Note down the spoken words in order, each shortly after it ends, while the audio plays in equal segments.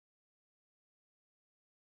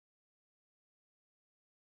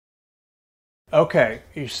Okay,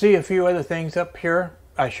 you see a few other things up here.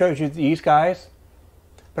 I showed you these guys,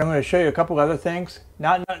 but I'm going to show you a couple other things.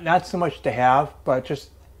 Not so much to have, but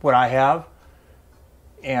just what I have,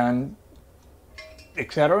 and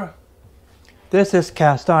etc. This is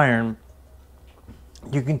cast iron.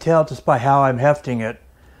 You can tell just by how I'm hefting it.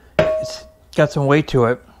 It's got some weight to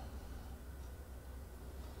it.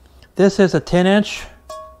 This is a 10-inch.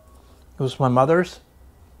 It was my mother's.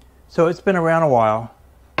 So it's been around a while.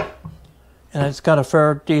 And it's got a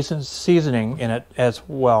fair decent seasoning in it as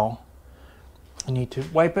well. I need to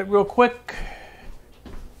wipe it real quick.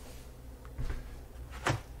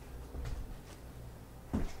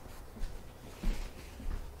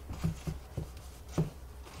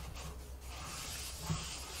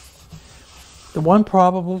 The one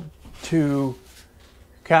problem to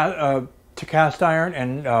cast iron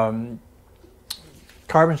and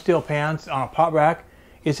carbon steel pans on a pot rack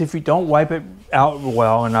is if you don't wipe it out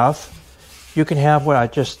well enough, you can have what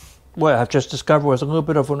I've just discovered was a little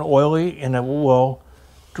bit of an oily, and it will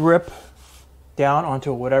drip down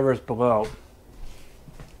onto whatever is below.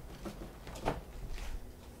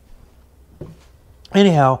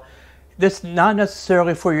 Anyhow, this is not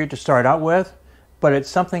necessarily for you to start out with, but it's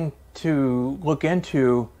something to look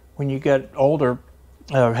into when you get older,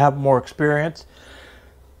 have more experience,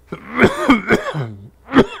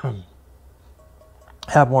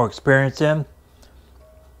 have more experience in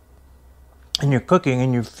your cooking,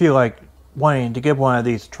 and you feel like wanting to give one of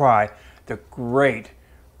these a try. They're great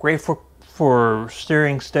for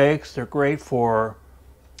searing steaks. They're great for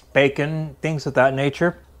bacon, things of that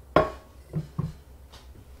nature.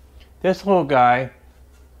 This little guy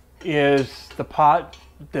is the pot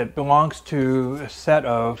that belongs to a set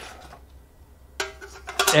of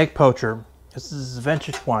egg poacher. This is a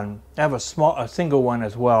vintage one. I have a single one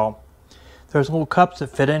as well. There's little cups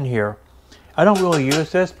that fit in here. I don't really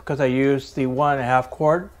use this because I use the 1.5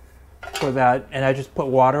 quart for that, and I just put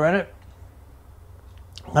water in it.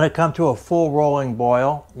 Let it come to a full rolling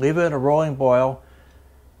boil. Leave it at a rolling boil,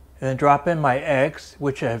 and then drop in my eggs,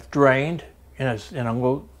 which I've drained in a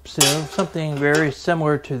little sieve, something very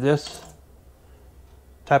similar to this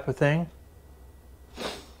type of thing.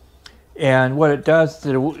 And what it does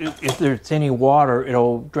is if there's any water,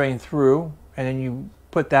 it'll drain through, and then you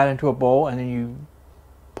put that into a bowl, and then you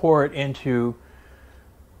pour it into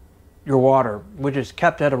your water, which is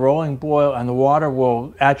kept at a rolling boil, and the water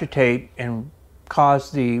will agitate and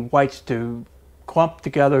cause the whites to clump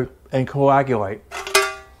together and coagulate.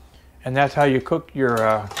 And that's how you cook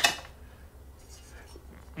your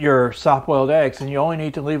soft-boiled eggs, and you only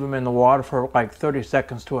need to leave them in the water for like 30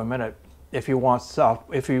 seconds to a minute if you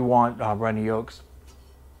want runny yolks.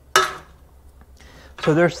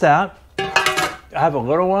 So there's that. I have a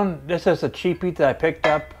little one. This is a cheapie that I picked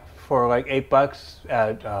up for like $8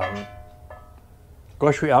 at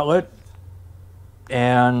grocery outlet,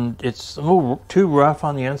 and it's a little too rough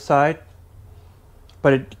on the inside,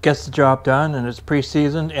 but it gets the job done, and it's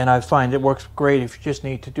pre-seasoned, and I find it works great if you just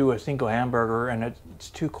need to do a single hamburger and it's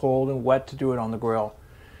too cold and wet to do it on the grill.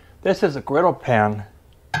 This is a griddle pan.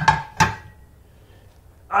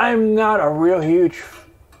 I'm not a real huge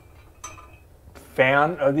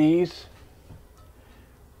fan of these,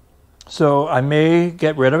 so I may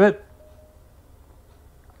get rid of it,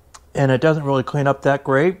 and it doesn't really clean up that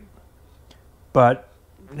great, but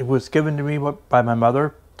it was given to me by my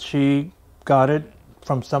mother. She got it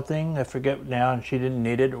from something, I forget now, and she didn't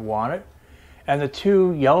need it or want it. And the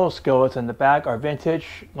two yellow skillets in the back are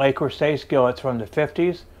vintage Le Creuset skillets from the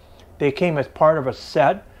 50s. They came as part of a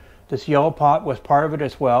set. This yellow pot was part of it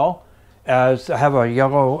as well. As I have a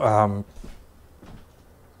yellow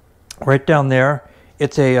right down there.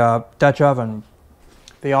 It's a Dutch oven.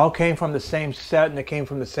 They all came from the same set, and they came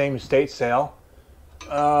from the same estate sale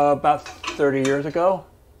about 30 years ago.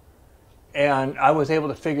 And I was able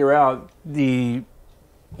to figure out the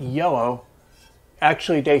yellow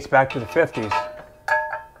actually dates back to the 50s.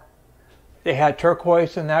 They had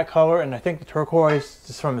turquoise in that color, and I think the turquoise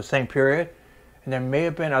is from the same period. And there may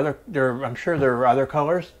have been I'm sure there are other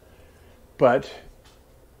colors, but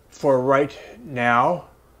for right now,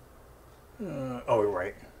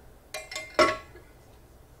 right.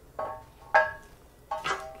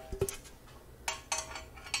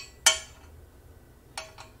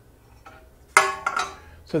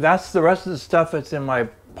 So that's the rest of the stuff that's in my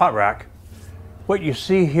pot rack. What you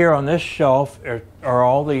see here on this shelf are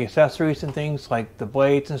all the accessories and things like the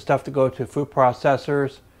blades and stuff to go to food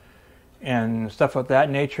processors and stuff of that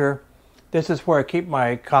nature. This is where I keep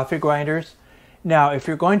my coffee grinders. Now, if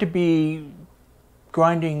you're going to be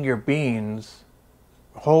grinding your beans,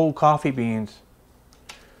 whole coffee beans,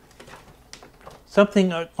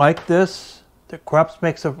 something like this The Krups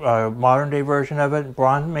makes a modern day version of it.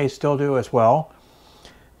 Braun may still do as well.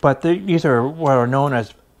 But these are what are known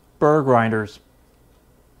as burr grinders.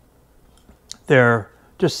 They're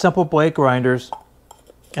just simple blade grinders,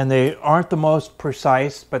 and they aren't the most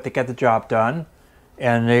precise, but they get the job done.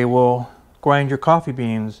 And they will grind your coffee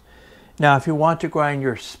beans. Now, if you want to grind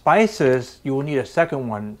your spices, you will need a second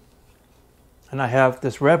one. And I have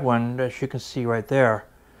this red one, as you can see right there.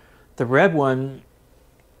 The red one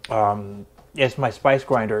is my spice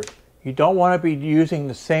grinder. You don't want to be using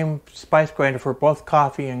the same spice grinder for both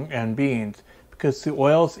coffee and beans, because the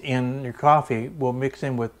oils in your coffee will mix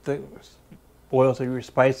in with the oils of your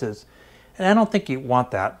spices. And I don't think you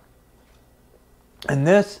want that. And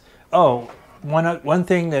this, one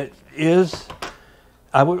thing that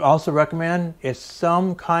I would also recommend is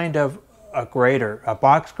some kind of a grater, a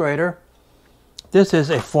box grater. This is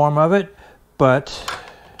a form of it, but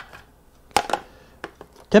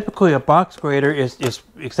typically a box grater is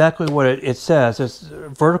exactly what it says. It's a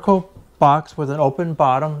vertical box with an open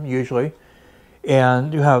bottom usually.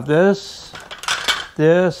 And you have this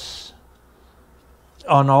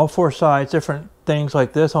on all four sides, different things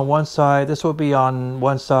like this on one side. This will be on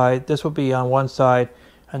one side, this will be on one side,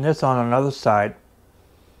 and this on another side.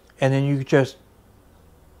 And then you just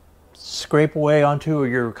scrape away onto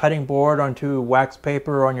your cutting board, onto wax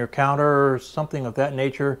paper on your counter or something of that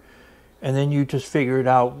nature, and then you just figure it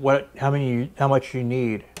out how much you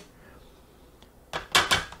need.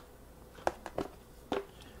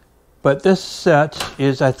 But this set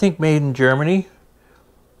is, I think, made in Germany.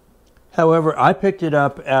 However, I picked it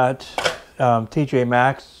up at TJ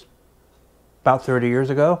Maxx about 30 years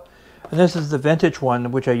ago. And this is the vintage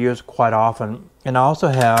one, which I use quite often. And I also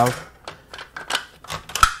have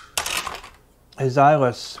a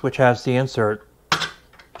Xylus, which has the insert.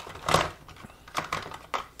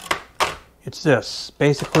 It's this,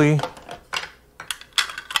 basically.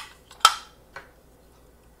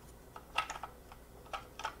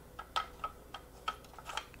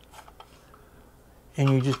 And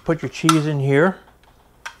you just put your cheese in here,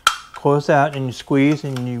 close that, and you squeeze,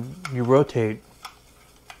 and you rotate.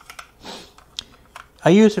 I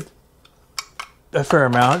use a fair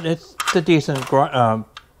amount. It's a decent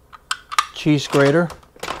cheese grater.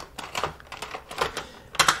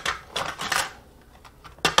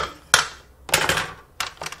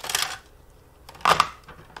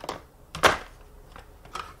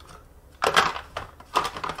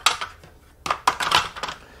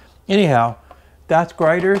 Anyhow, that's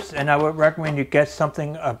graters, and I would recommend you get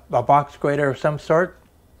something, a box grater of some sort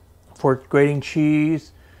for grating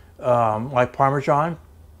cheese, like Parmesan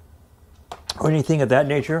or anything of that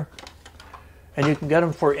nature. And you can get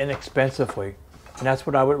them for inexpensively. And that's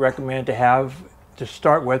what I would recommend to have to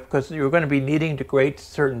start with, because you're going to be needing to grate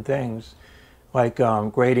certain things, like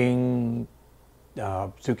grating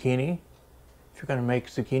zucchini, if you're going to make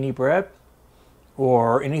zucchini bread,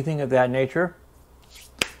 or anything of that nature.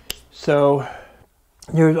 So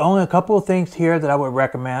there's only a couple of things here that I would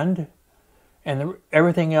recommend, and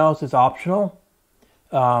everything else is optional.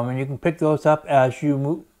 And you can pick those up as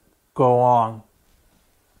you go along.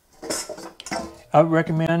 I would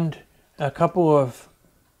recommend a couple of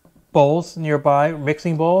bowls nearby,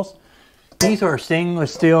 mixing bowls. These are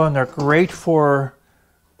stainless steel, and they're great for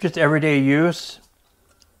just everyday use.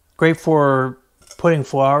 Great for putting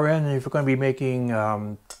flour in if you're going to be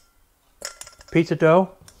making pizza dough.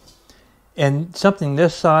 And something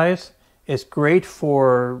this size is great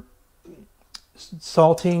for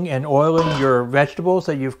salting and oiling your vegetables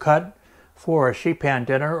that you've cut for a sheet pan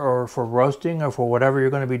dinner, or for roasting, or for whatever you're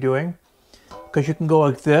going to be doing. Because you can go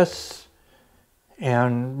like this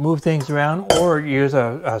and move things around, or use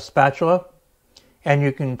a spatula, and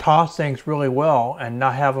you can toss things really well and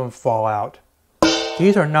not have them fall out.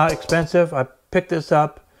 These are not expensive. I picked this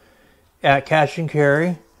up at Cash and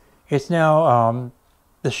Carry. It's now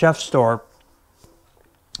the Chef Store,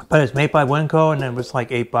 but it's made by Winco, and it was like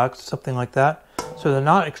 $8, something like that. So they're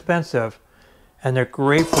not expensive, and they're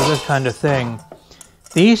great for this kind of thing.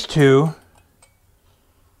 These two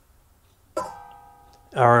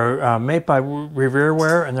are made by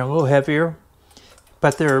Revereware, and they're a little heavier,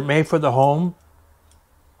 but they're made for the home.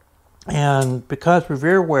 And because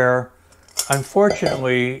Revereware,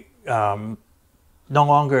 unfortunately, no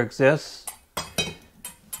longer exists,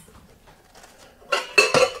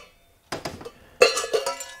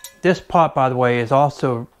 this pot, by the way, is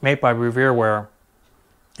also made by Revereware.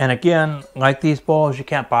 And again, like these bowls, you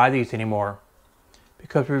can't buy these anymore,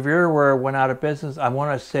 because Revereware went out of business, I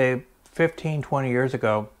want to say 15, 20 years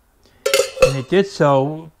ago. And it did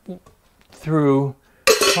so through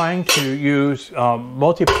trying to use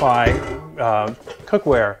multiply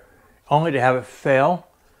cookware only to have it fail,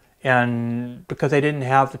 and because they didn't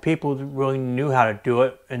have the people who really knew how to do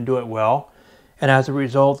it and do it well, and as a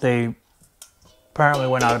result they apparently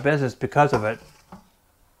went out of business because of it.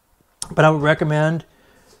 But I would recommend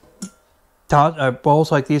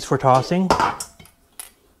bowls like these for tossing.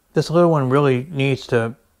 This little one really needs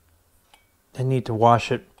to, I need to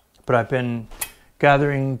wash it, but I've been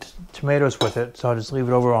gathering tomatoes with it, so I'll just leave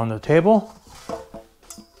it over on the table.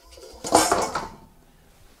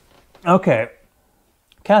 Okay,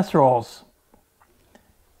 casseroles.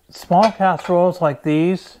 Small casseroles like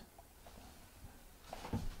these,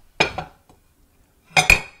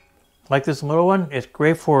 like this little one, it's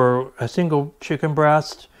great for a single chicken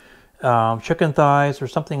breast, chicken thighs, or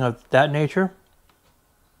something of that nature.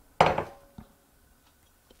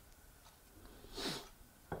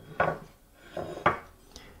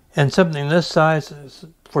 And something this size is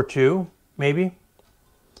for two, maybe.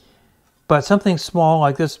 But something small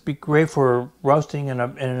like this would be great for roasting in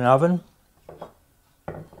an oven.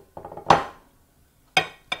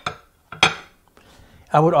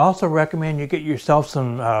 I would also recommend you get yourself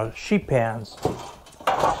some sheet pans.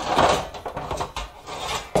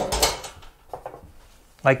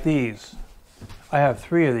 Like these. I have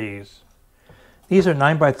 3 of these. These are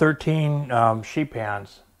 9x13 sheet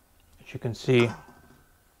pans, as you can see.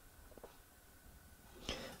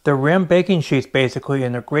 They're rim baking sheets basically,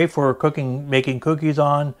 and they're great for cooking, making cookies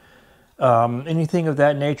on, anything of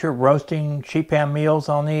that nature, roasting sheet pan meals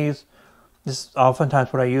on these. This is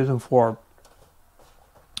oftentimes what I use them for.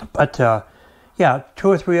 But yeah, 2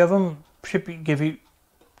 or 3 of them should give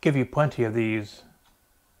you plenty of these.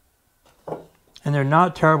 And they're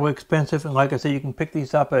not terribly expensive, and like I said, you can pick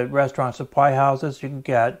these up at restaurant supply houses. You can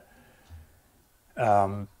get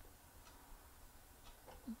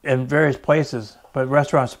in various places, but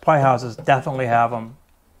restaurant supply houses definitely have them.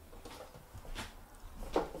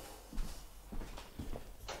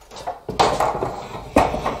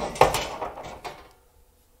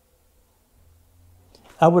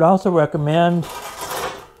 I would also recommend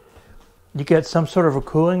you get some sort of a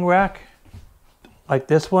cooling rack like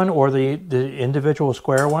this one, or the individual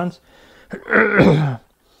square ones. The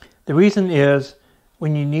reason is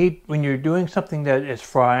when you're doing something that is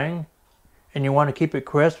frying and you want to keep it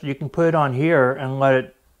crisp, you can put it on here and let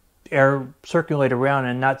it air circulate around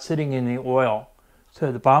and not sitting in the oil, so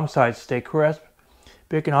the bottom sides stay crisp.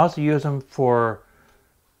 But you can also use them for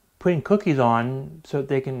putting cookies on so that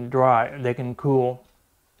they can dry, they can cool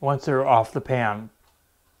once they're off the pan.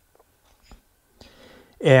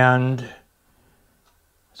 And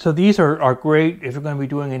so these are great if you're going to be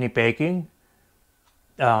doing any baking.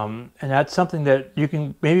 And that's something that you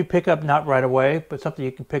can maybe pick up, not right away, but something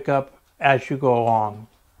you can pick up as you go along.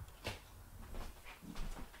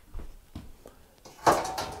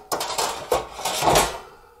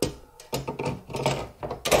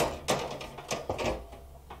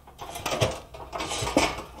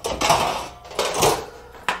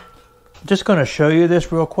 Just going to show you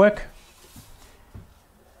this real quick.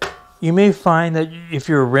 You may find that if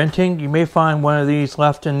you're renting, you may find one of these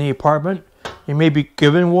left in the apartment. You may be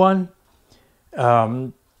given one.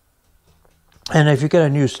 And if you get a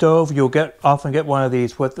new stove, you'll often get one of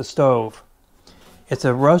these with the stove. It's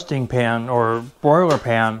a roasting pan or broiler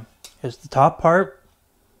pan. It's the top part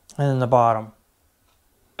and then the bottom.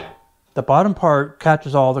 The bottom part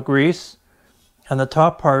catches all the grease, and the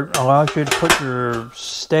top part allows you to put your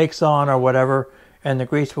steaks on or whatever, and the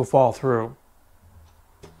grease will fall through.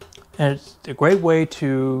 And it's a great way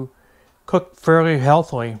to cook fairly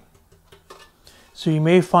healthily. So you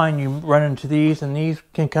may find you run into these, and these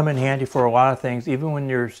can come in handy for a lot of things, even when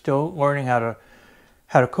you're still learning how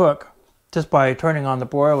to cook, just by turning on the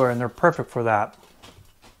broiler, and they're perfect for that.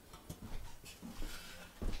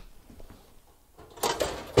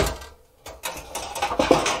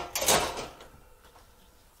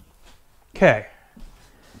 Okay.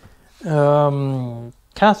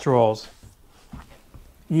 Casseroles.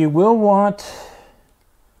 You will want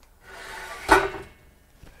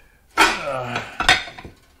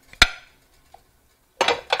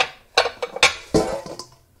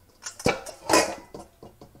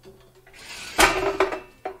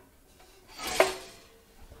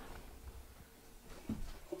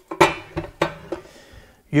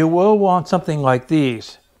something like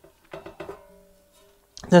these.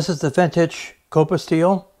 This is the vintage Copa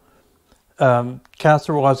Steel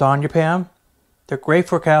casserole lasagna pan. They're great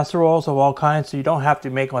for casseroles of all kinds, so you don't have to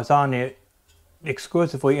make lasagna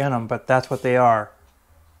exclusively in them, but that's what they are.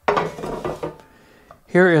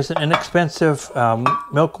 Here is an inexpensive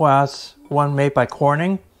milk glass one made by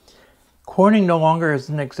Corning. Corning no longer is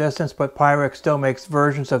in existence, but Pyrex still makes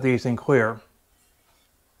versions of these in clear.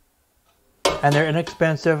 and they're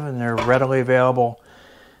inexpensive and they're readily available.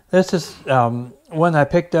 This is one I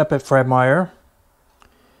picked up at Fred Meyer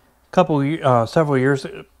several years,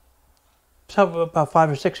 about 5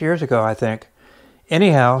 or 6 years ago, I think.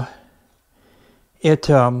 Anyhow, it's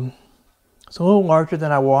a little larger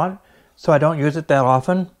than I want, so I don't use it that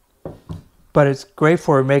often. But it's great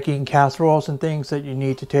for making casseroles and things that you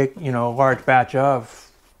need to take, a large batch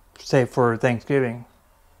of, say for Thanksgiving.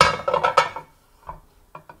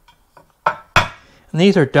 And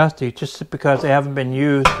these are dusty just because they haven't been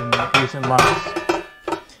used in recent months.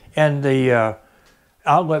 And the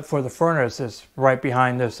outlet for the furnace is right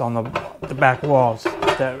behind this on the back walls.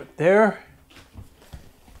 There.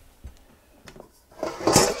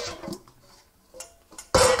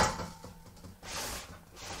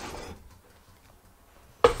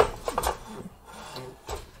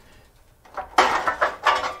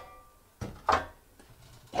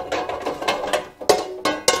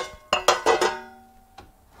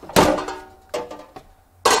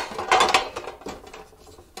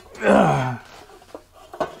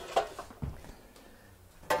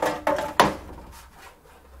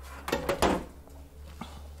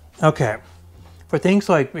 Okay, for things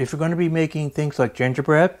like, if you're going to be making things like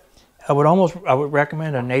gingerbread, I would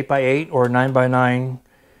recommend an 8x8 or 9x9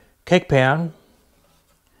 cake pan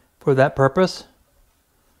for that purpose.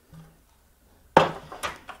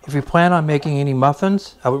 If you plan on making any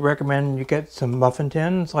muffins, I would recommend you get some muffin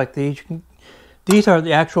tins like these. These are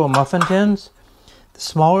the actual muffin tins. The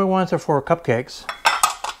smaller ones are for cupcakes.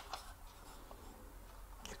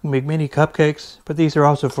 You can make mini cupcakes, but these are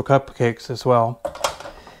also for cupcakes as well.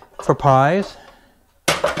 For pies,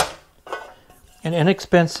 an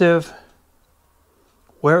inexpensive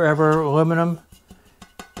wherever aluminum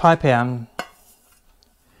pie pan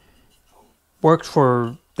works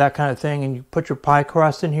for that kind of thing, and you put your pie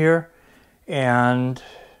crust in here and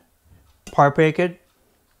par bake it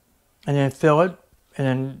and then fill it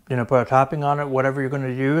and then put a topping on it, whatever you're going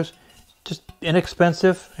to use. Just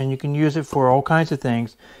inexpensive, and you can use it for all kinds of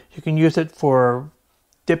things. You can use it for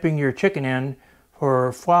dipping your chicken in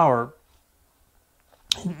for flour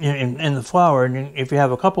in the flour, and if you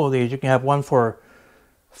have a couple of these, you can have one for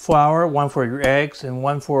flour, one for your eggs, and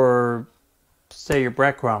one for, say, your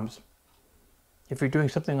breadcrumbs. If you're doing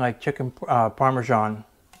something like chicken parmesan.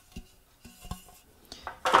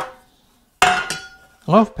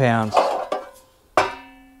 Loaf pans,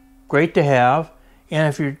 great to have. And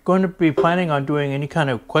if you're going to be planning on doing any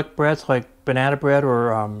kind of quick breads like banana bread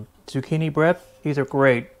or zucchini bread, these are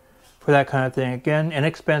great for that kind of thing. Again,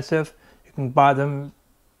 inexpensive. You can buy them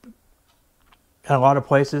in a lot of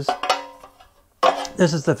places.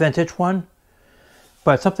 This is the vintage one,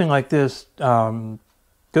 but something like this,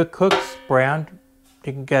 Good Cooks brand,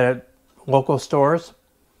 you can get at local stores.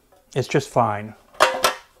 It's just fine.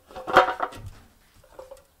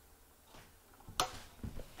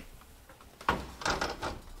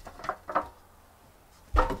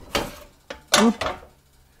 Oop.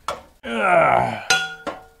 Ugh.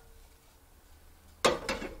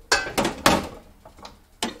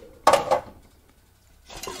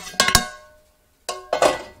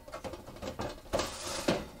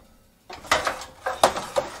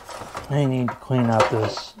 I need to clean out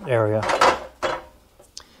this area.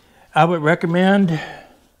 I would recommend,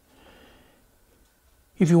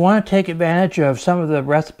 if you want to take advantage of some of the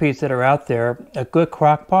recipes that are out there, a good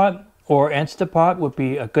crock pot or Instapot would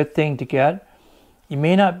be a good thing to get. You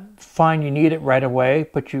may not find you need it right away,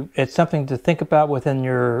 but it's something to think about within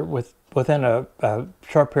a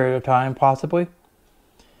short period of time, possibly,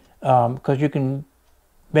 because you can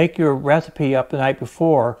make your recipe up the night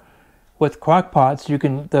before. With crock pots,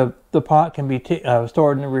 the pot can be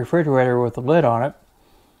stored in the refrigerator with a lid on it,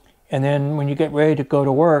 and then when you get ready to go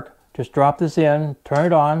to work, just drop this in, turn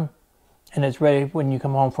it on, and it's ready when you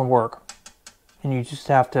come home from work. And you just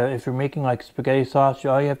have to, if you're making like spaghetti sauce,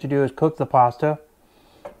 all you have to do is cook the pasta,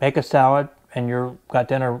 make a salad, and you've got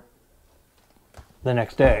dinner the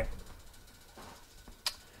next day.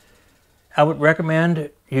 I would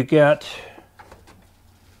recommend you get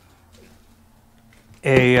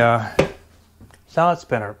a salad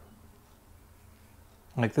spinner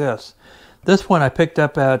like this. This one I picked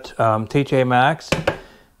up at TJ Maxx,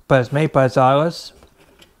 but it's made by Xylus.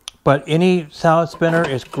 But any salad spinner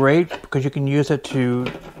is great because you can use it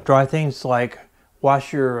to dry things like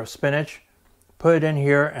wash your spinach, put it in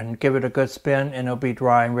here and give it a good spin, and it'll be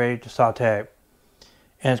dry and ready to saute.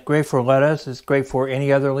 And it's great for lettuce. It's great for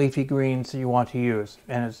any other leafy greens that you want to use.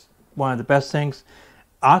 And it's one of the best things.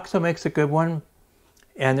 OXO makes a good one,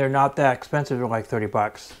 and they're not that expensive. They're like 30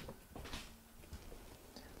 bucks.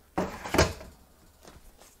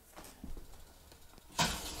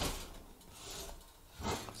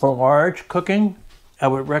 For large cooking, I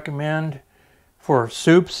would recommend for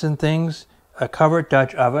soups and things, a covered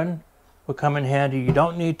Dutch oven will come in handy. You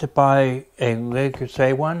don't need to buy a Le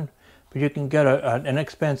Creuset one, but you can get an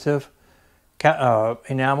inexpensive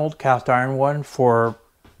enameled cast iron one for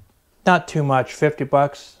not too much, 50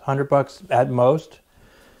 bucks, 100 bucks at most.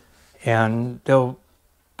 And they'll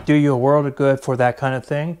do you a world of good for that kind of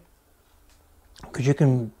thing. Because you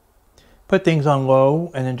can put things on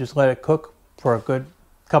low and then just let it cook for a good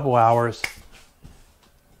couple hours.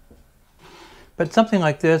 But something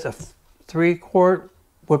like this, a 3-quart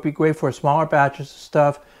would be great for smaller batches of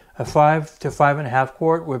stuff. A 5 to 5.5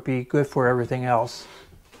 quart would be good for everything else.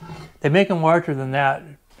 They make them larger than that,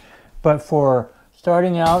 but for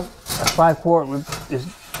starting out, a 5-quart is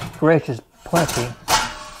gracious plenty.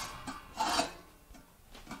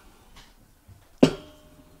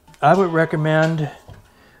 I would recommend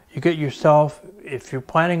you get yourself, if you're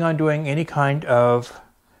planning on doing any kind of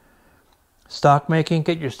stock making,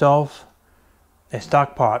 get yourself a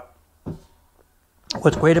stock pot.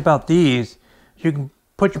 What's great about these, you can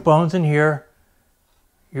put your bones in here,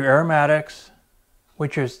 your aromatics,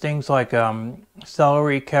 which is things like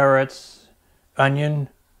celery, carrots, onion,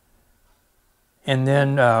 and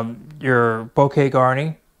then your bouquet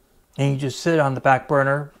garni, and you just sit on the back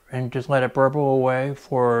burner and just let it burble away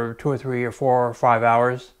for 2 or 3 or 4 or 5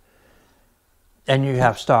 hours, and you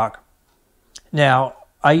have stock. Now,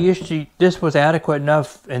 this was adequate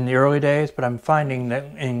enough in the early days, but I'm finding that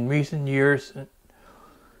in recent years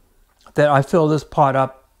that I fill this pot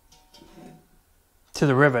up to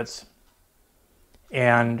the rivets.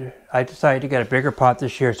 And I decided to get a bigger pot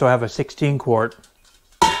this year, so I have a 16-quart.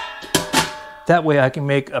 That way I can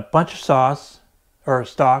make a bunch of sauce or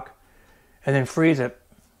stock and then freeze it.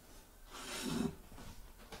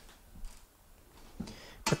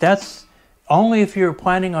 But that's only if you're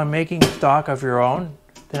planning on making stock of your own,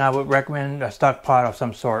 then I would recommend a stock pot of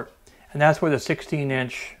some sort. And that's where the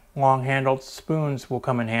 16-inch long-handled spoons will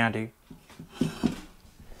come in handy.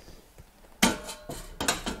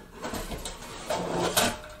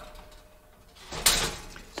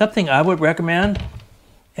 Something I would recommend,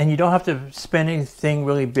 and you don't have to spend anything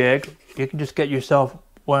really big, you can just get yourself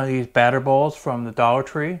one of these batter bowls from the Dollar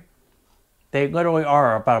Tree. They literally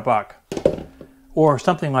are about $1. Or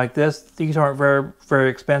something like this. These aren't very, very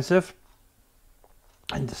expensive.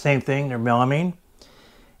 And the same thing, they're melamine.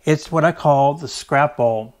 It's what I call the scrap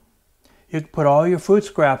bowl. You can put all your food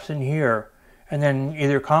scraps in here and then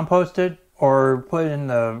either compost it or put it in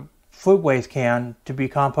the food waste can to be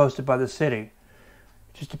composted by the city.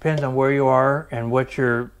 It just depends on where you are and what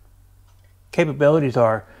your capabilities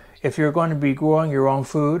are. If you're going to be growing your own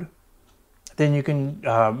food, then you can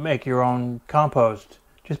make your own compost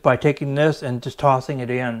just by taking this and just tossing it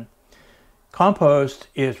in. Compost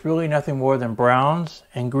is really nothing more than browns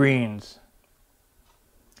and greens.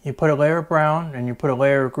 You put a layer of brown and you put a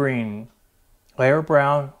layer of green. Layer of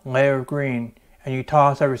brown, layer of green, and you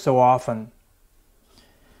toss every so often.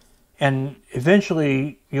 And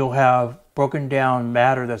eventually you'll have broken down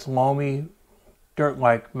matter that's loamy,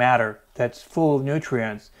 dirt-like matter that's full of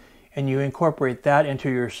nutrients, and you incorporate that into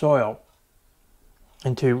your soil,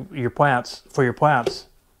 into your plants, for your plants.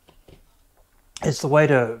 It's the way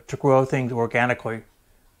to grow things organically.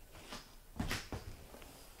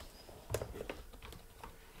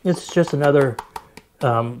 It's just another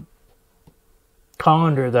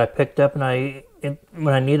colander that I picked up, and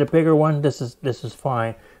when I need a bigger one, this is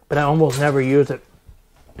fine. But I almost never use it.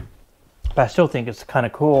 But I still think it's kind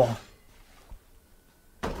of cool.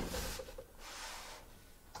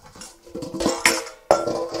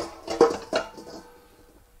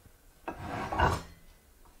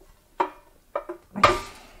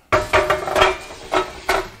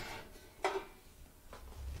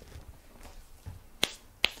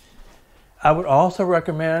 I would also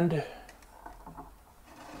recommend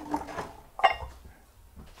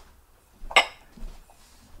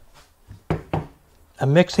a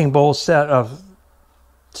mixing bowl set of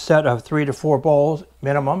 3 to 4 bowls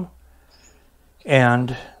minimum,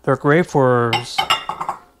 and they're great for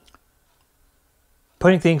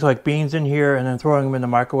putting things like beans in here and then throwing them in the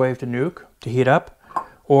microwave to heat up,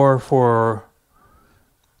 or for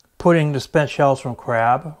putting the spent shells from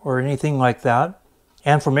crab or anything like that,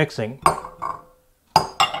 and for mixing.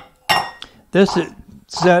 This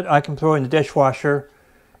set I can throw in the dishwasher,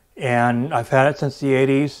 and I've had it since the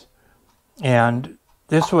 80s, and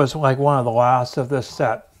this was like one of the last of this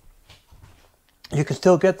set. You can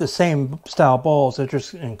still get the same style bowls, they're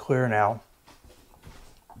just in clear now.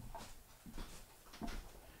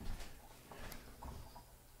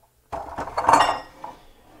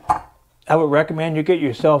 I would recommend you get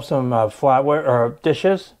yourself some flatware or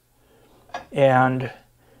dishes. And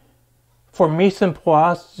for mise en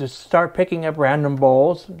place, just start picking up random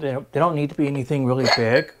bowls. They don't need to be anything really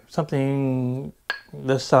big. Something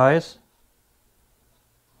this size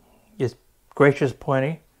is gracious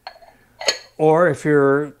plenty. Or if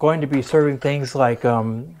you're going to be serving things like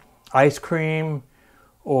ice cream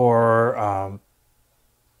or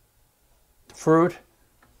fruit,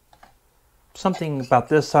 something about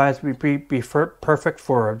this size would be perfect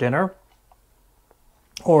for dinner.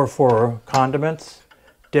 Or for condiments,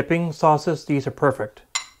 dipping sauces, these are perfect.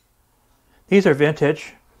 These are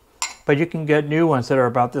vintage, but you can get new ones that are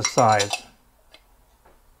about this size.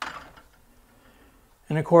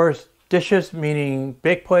 And of course, dishes, meaning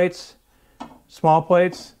big plates, small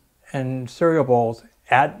plates, and cereal bowls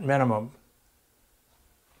at minimum.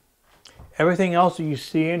 Everything else that you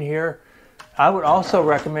see in here, I would also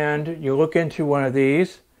recommend you look into one of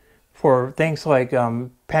these for things like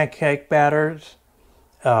pancake batters,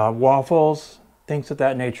 waffles, things of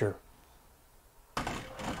that nature.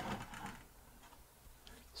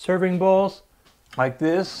 Serving bowls like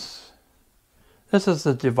this. This is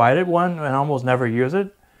the divided one, and I almost never use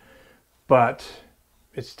it, but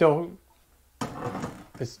it's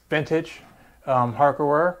vintage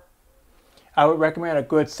Harkerware. I would recommend a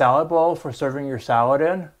good salad bowl for serving your salad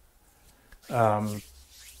in.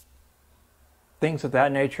 Things of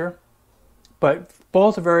that nature. But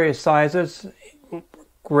bowls of various sizes,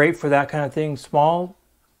 great for that kind of thing. Small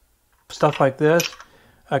stuff like this,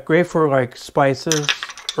 great for like spices,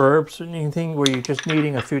 herbs, anything where you're just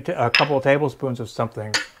needing a couple of tablespoons of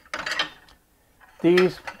something.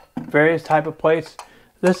 These various type of plates.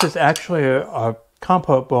 This is actually a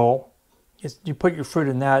compote bowl. You put your fruit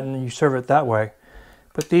in that and you serve it that way.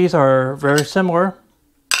 But these are very similar.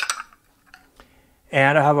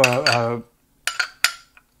 And I have a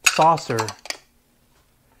saucer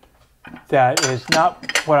that is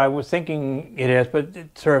not what I was thinking it is, but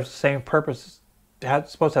it serves the same purpose.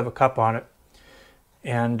 It's supposed to have a cup on it.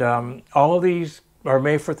 And all of these are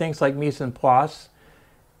made for things like mise en place.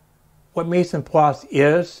 What mise en place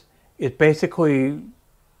is basically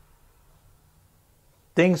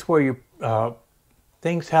things where you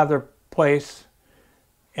things have their place,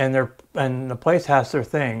 and the place has their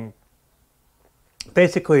thing.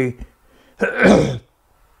 Basically,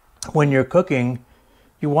 when you're cooking,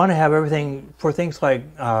 you want to have everything for things like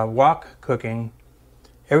wok cooking.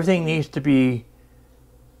 Everything needs to be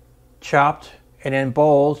chopped and in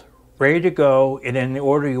bowls, ready to go, and in the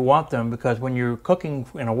order you want them, because when you're cooking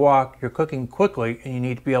in a wok, you're cooking quickly, and you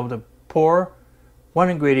need to be able to pour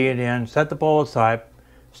one ingredient in, set the bowl aside,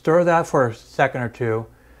 stir that for a second or two,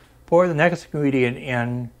 pour the next ingredient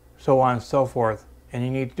in, so on and so forth. And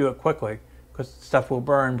you need to do it quickly, because stuff will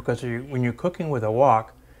burn, because when you're cooking with a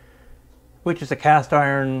wok, which is a cast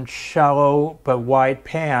iron, shallow but wide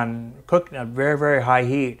pan, cooked at very, very high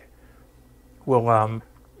heat, will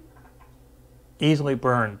easily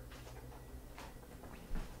burn.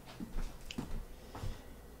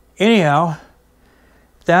 Anyhow,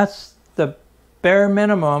 that's the bare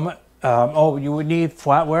minimum. You would need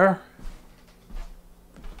flatware,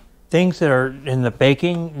 things that are in the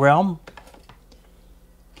baking realm.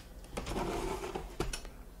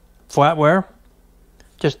 Flatware,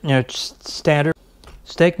 just standard.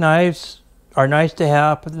 Steak knives are nice to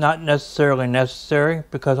have, but not necessarily necessary,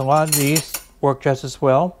 because a lot of these work just as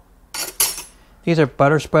well. These are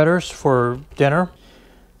butter spreaders for dinner.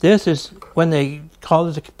 This is, when they call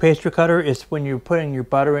this a pastry cutter, is when you're putting your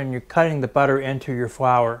butter in, you're cutting the butter into your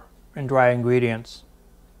flour and dry ingredients.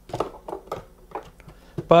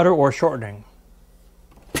 Butter or shortening.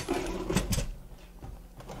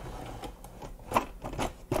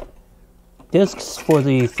 Discs for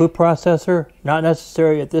the food processor, not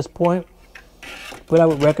necessary at this point, but I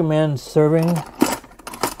would recommend serving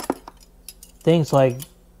things like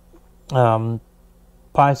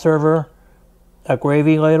pie server, a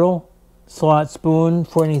gravy ladle, slot spoon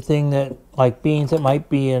for anything that, like beans that might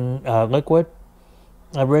be in liquid,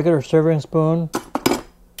 a regular serving spoon.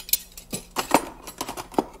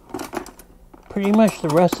 Pretty much the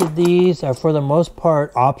rest of these are for the most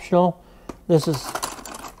part optional. This is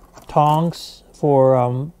tongs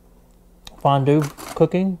for fondue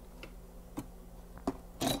cooking.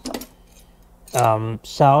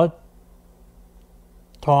 Salad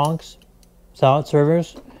tongs, salad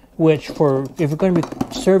servers, which if you're going to be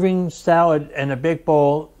serving salad in a big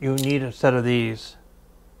bowl, you need a set of these.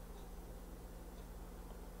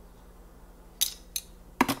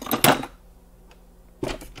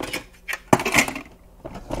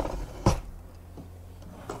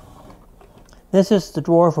 This is the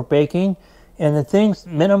drawer for baking, And the things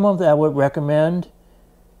minimum that I would recommend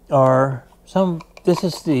are this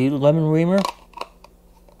is the lemon reamer,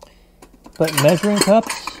 but measuring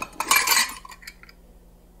cups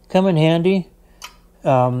come in handy.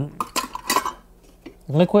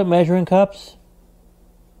 Liquid measuring cups.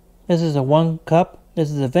 This is a 1 cup.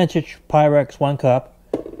 This is a vintage Pyrex 1 cup.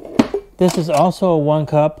 This is also a 1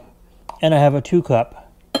 cup, and I have a 2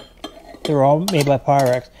 cup. They're all made by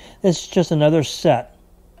Pyrex. This is just another set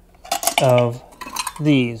of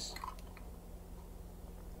these.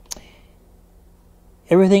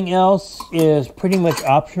 Everything else is pretty much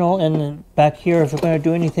optional. And back here, if you're going to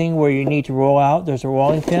do anything where you need to roll out, there's a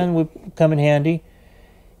rolling pin would come in handy.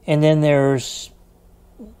 And then there's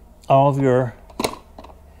all of your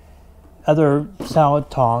other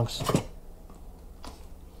salad tongs.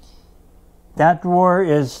 That drawer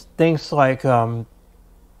is things like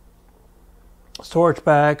storage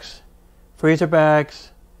bags, freezer bags,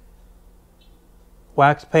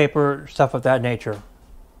 wax paper, stuff of that nature.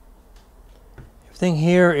 Everything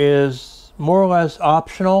here is more or less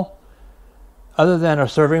optional, other than a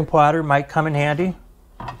serving platter might come in handy.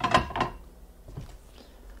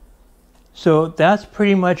 So that's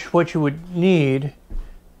pretty much what you would need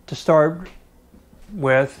to start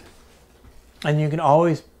with, and you can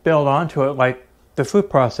always build onto it like the food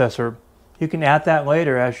processor. You can add that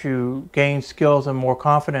later as you gain skills and more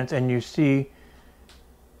confidence, and you see,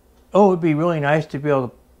 oh, it would be really nice to be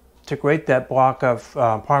able to grate that block of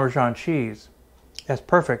Parmesan cheese. That's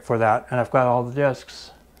perfect for that, and I've got all the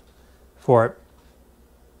discs for it.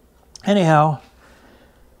 Anyhow,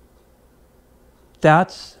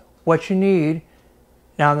 that's what you need.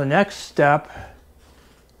 Now the next step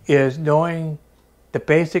is knowing the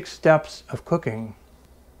basic steps of cooking.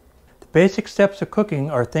 The basic steps of cooking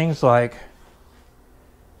are things like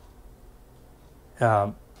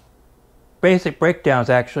basic breakdowns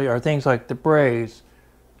actually are things like the braise,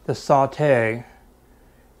 the saute,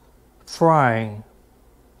 frying,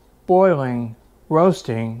 boiling,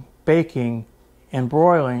 roasting, baking, and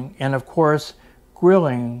broiling, and of course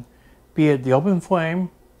grilling, be it the open flame,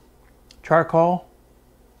 charcoal,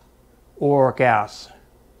 or gas.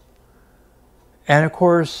 And of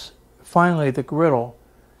course, finally, the griddle.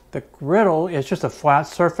 The griddle is just a flat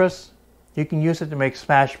surface. You can use it to make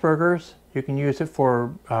smash burgers. You can use it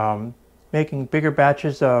for making bigger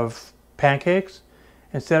batches of pancakes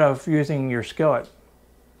instead of using your skillet,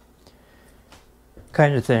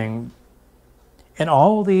 kind of thing. And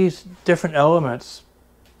all these different elements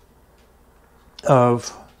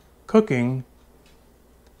of cooking,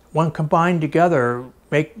 when combined together,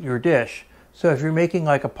 make your dish. So if you're making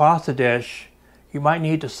like a pasta dish, you might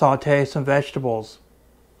need to saute some vegetables.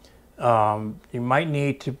 You might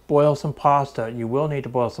need to boil some pasta. You will need to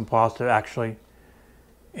boil some pasta actually,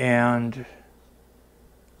 and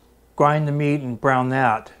grind the meat and brown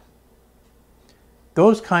that.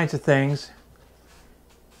 Those kinds of things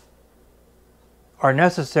are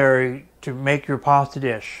necessary to make your pasta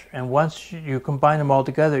dish. And once you combine them all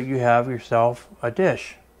together, you have yourself a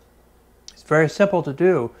dish. It's very simple to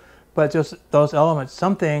do, but just those elements,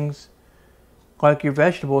 some things like your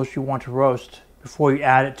vegetables you want to roast before you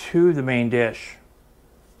add it to the main dish.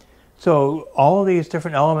 So all of these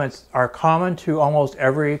different elements are common to almost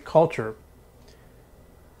every culture.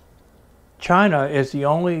 China is the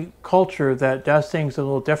only culture that does things a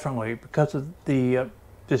little differently because of the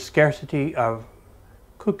scarcity of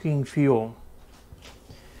cooking fuel.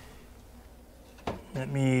 Let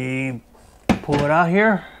me pull it out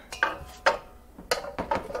here.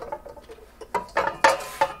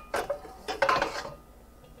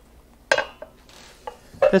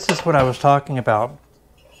 This is what I was talking about,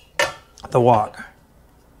 the wok.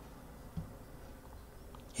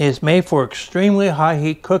 It is made for extremely high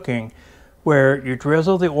heat cooking, where you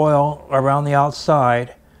drizzle the oil around the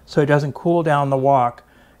outside so it doesn't cool down the wok.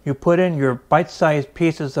 You put in your bite-sized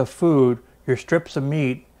pieces of food, your strips of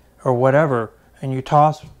meat or whatever, and you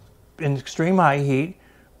toss in extreme high heat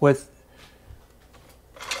with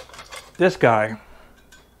this guy.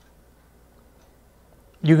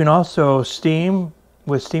 You can also steam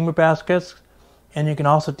with steamer baskets, and you can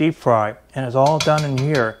also deep fry, and it's all done in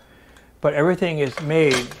here. But everything is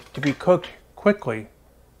made to be cooked quickly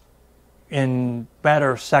in a matter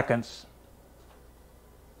of seconds.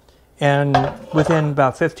 And within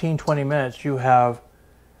about 15-20 minutes, you have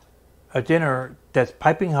a dinner that's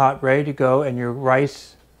piping hot, ready to go, and your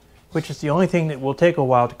rice, which is the only thing that will take a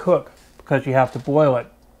while to cook because you have to boil it.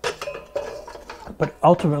 But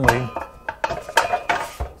ultimately,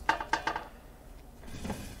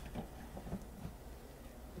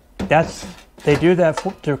 they do that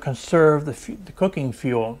to conserve the cooking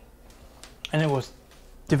fuel. And it was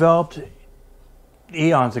developed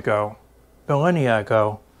eons ago, millennia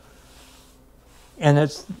ago. And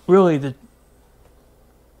it's really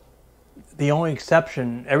the only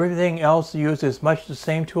exception. Everything else uses much the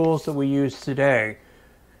same tools that we use today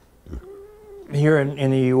here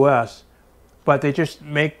in the U.S., but they just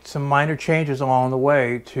make some minor changes along the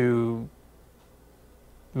way to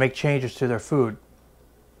make changes to their food.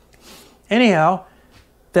 Anyhow,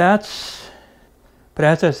 but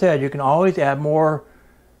as I said, you can always add more.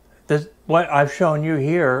 What I've shown you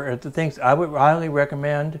here are the things I would highly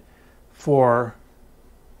recommend for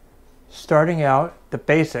starting out, the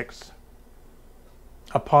basics.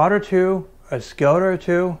 A pot or two, a skillet or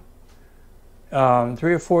two,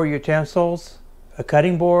 3 or 4 utensils, a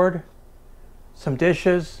cutting board, some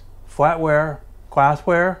dishes, flatware,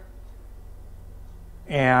 glassware,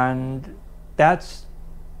 and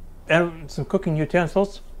some cooking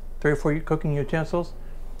utensils, 3 or 4 cooking utensils,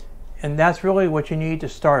 and that's really what you need to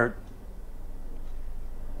start.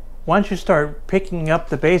 Once you start picking up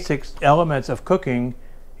the basic elements of cooking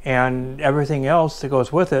and everything else that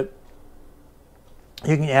goes with it,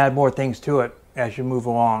 you can add more things to it as you move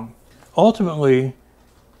along. Ultimately,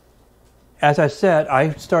 as I said,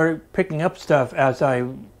 I started picking up stuff as I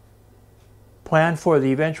planned for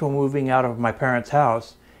the eventual moving out of my parents'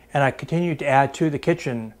 house, and I continued to add to the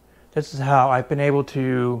kitchen. This is how I've been able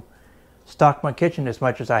to stock my kitchen as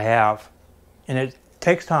much as I have, and it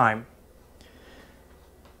takes time.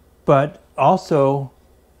 But also,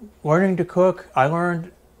 learning to cook, I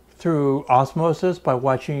learned through osmosis by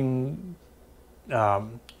watching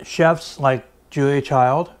chefs like Julia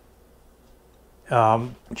Child,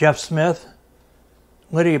 Jeff Smith,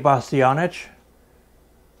 Lydia Bastianich,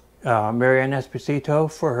 Marianne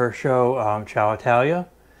Esposito for her show Ciao Italia,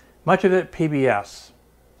 much of it PBS.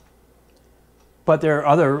 But there are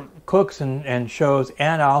other cooks and shows,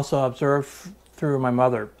 and I also observed through my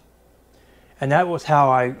mother. And that was how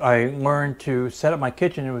I learned to set up my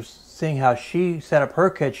kitchen. It was seeing how she set up her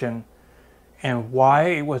kitchen and why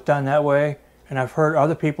it was done that way. And I've heard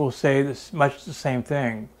other people say much the same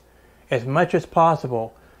thing. As much as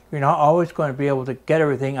possible, you're not always going to be able to get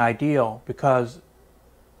everything ideal because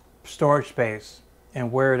storage space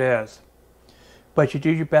and where it is. But you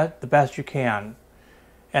do the best you can.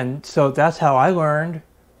 And so that's how I learned,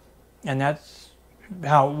 and that's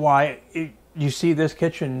why you see this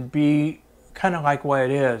kitchen be kind of like what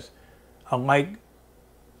it is, like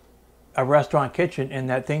a restaurant kitchen, in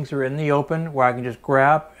that things are in the open where I can just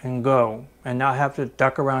grab and go and not have to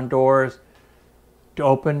duck around doors to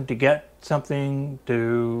open to get something,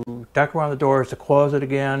 to duck around the doors to close it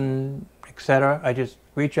again, etc. I just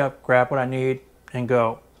reach up, grab what I need, and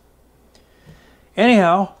go.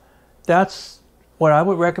 Anyhow, that's what I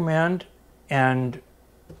would recommend, and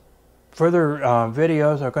further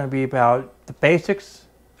videos are going to be about the basics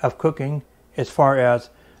of cooking, as far as,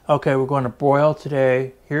 okay, we're going to broil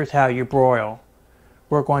today, here's how you broil.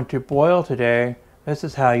 We're going to boil today, this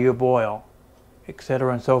is how you boil,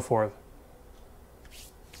 etc. and so forth.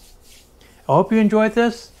 I hope you enjoyed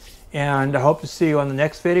this, and I hope to see you on the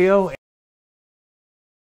next video.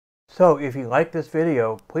 So if you like this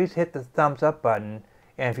video, please hit the thumbs up button,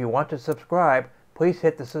 and if you want to subscribe, please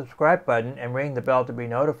hit the subscribe button and ring the bell to be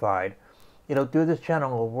notified. It'll do this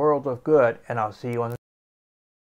channel a world of good, and I'll see you on the